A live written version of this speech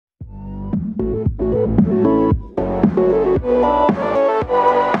So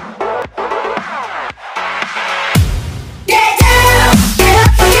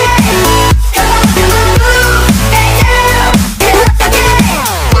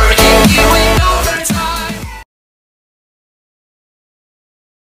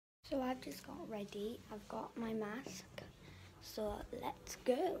I've just got ready, I've got my mask, so let's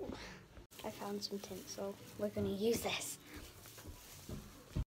go. I found some tinsel, we're going to use this.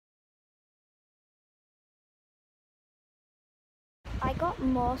 I got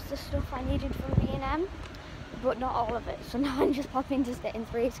most of the stuff I needed from B&M, but not all of it, so now I'm just popping to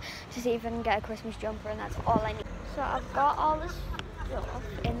Sainsbury's to see if I can get a Christmas jumper, and that's all I need. So I've got all this stuff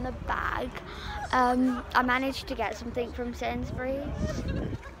in the bag. I managed to get something from Sainsbury's,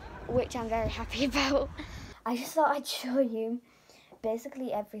 which I'm very happy about. I just thought I'd show you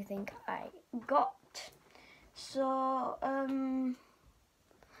basically everything I got. So,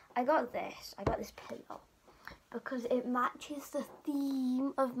 I got this pillow because it matches the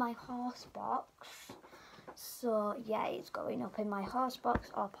theme of my horse box. So yeah, it's going up in my horse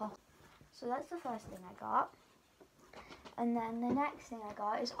box or pot. So that's the first thing I got. And then the next thing I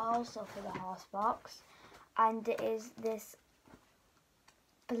got is also for the horse box, and it is this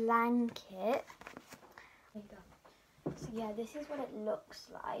blanket. So yeah, this is what it looks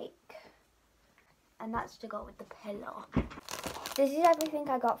like, and that's to go with the pillow. This is everything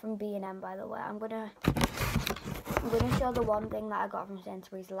I got from B&M, by the way. I'm gonna show the one thing that I got from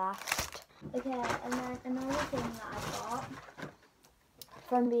Sainsbury's last. Okay, and then another thing that I got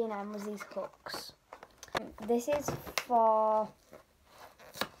from B&M was these hooks. This is for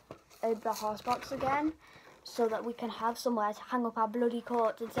the horse box again, so that we can have somewhere to hang up our bloody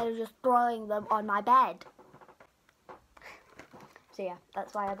coats instead of just throwing them on my bed. So yeah,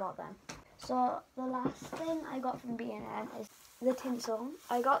 that's why I bought them. So the last thing I got from B&M is the tinsel.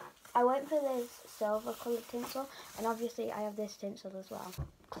 I went for this silver coloured tinsel, and obviously I have this tinsel as well.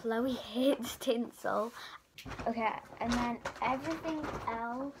 Chloe hates tinsel. Okay, and then everything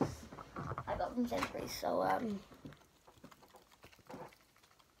else I got from Sainsbury's. So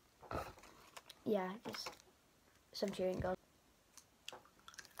yeah, just some chewing gum.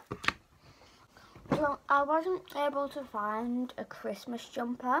 So I wasn't able to find a Christmas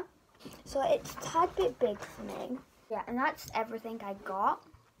jumper, so it's a tad bit big for me. Yeah, and that's everything I got.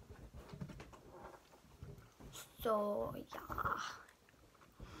 So yeah,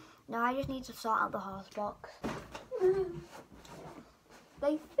 now I just need to sort out the horse box.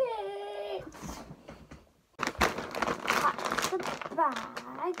 They fit. That's the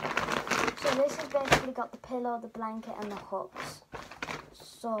bag. So this has basically got the pillow, the blanket, and the hooks.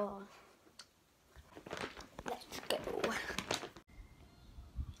 So let's go.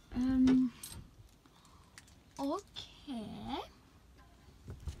 Okay.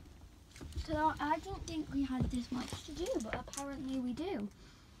 So I didn't think we had this much to do, but apparently we do.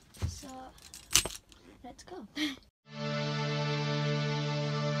 So let's go.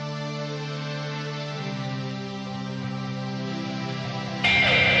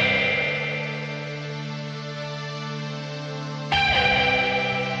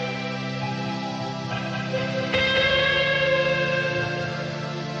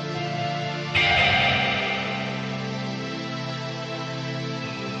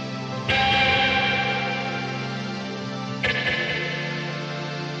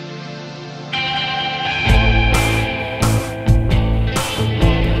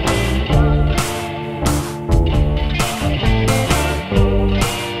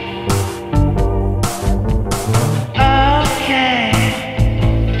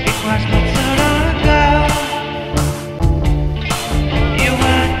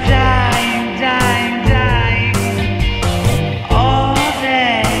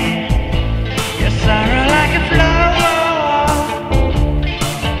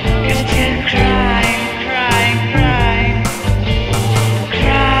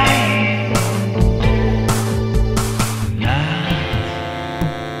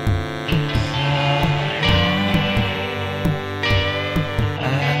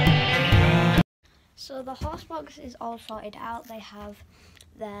 So the horse box is all sorted out. They have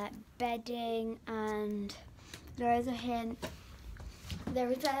their bedding, and there is a hen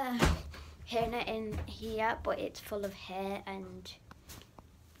in here, but it's full of hair and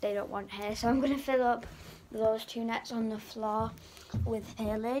they don't want hair, so I'm going to fill up those two nets on the floor with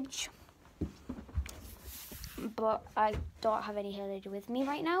haylage. But I don't have any haylage with me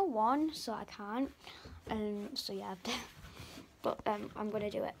right now, so I can't, so yeah, but I'm going to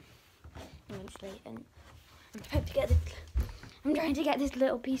do it eventually, and I'm trying to get this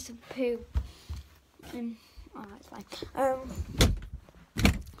little piece of poo, and oh, it's fine.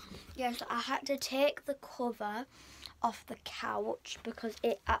 Yeah, so I had to take the cover off the couch because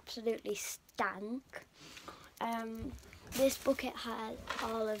it absolutely stank. This bucket had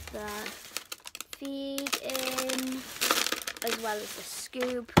all of the feed in, as well as the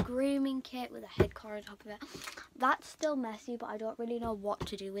scoop, grooming kit with a head collar on top of it. That's still messy, but I don't really know what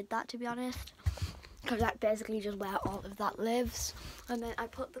to do with that, to be honest, because that's basically just where all of that lives. And then I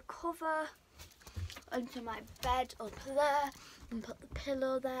put the cover onto my bed up there and put the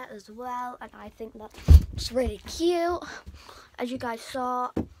pillow there as well, and I think that's really cute. As you guys saw,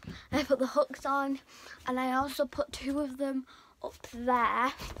 I put the hooks on, and I also put 2 of them up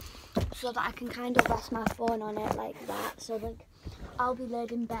there so that I can kind of rest my phone on it like that. So like I'll be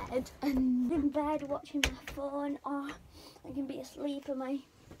laid in bed and in bed watching my phone, or I can be asleep and my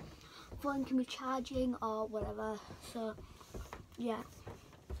phone can be charging or whatever. So yeah,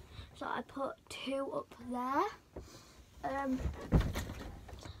 so I put 2 up there,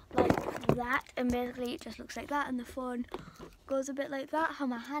 like that, and basically it just looks like that, and the phone goes a bit like that, how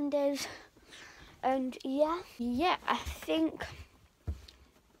my hand is. And yeah, I think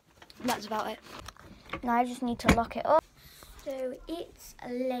that's about it. Now I just need to lock it up. So it's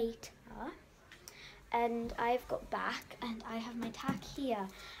later and I've got back and I have my tack here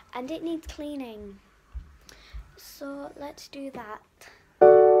and it needs cleaning. So let's do that.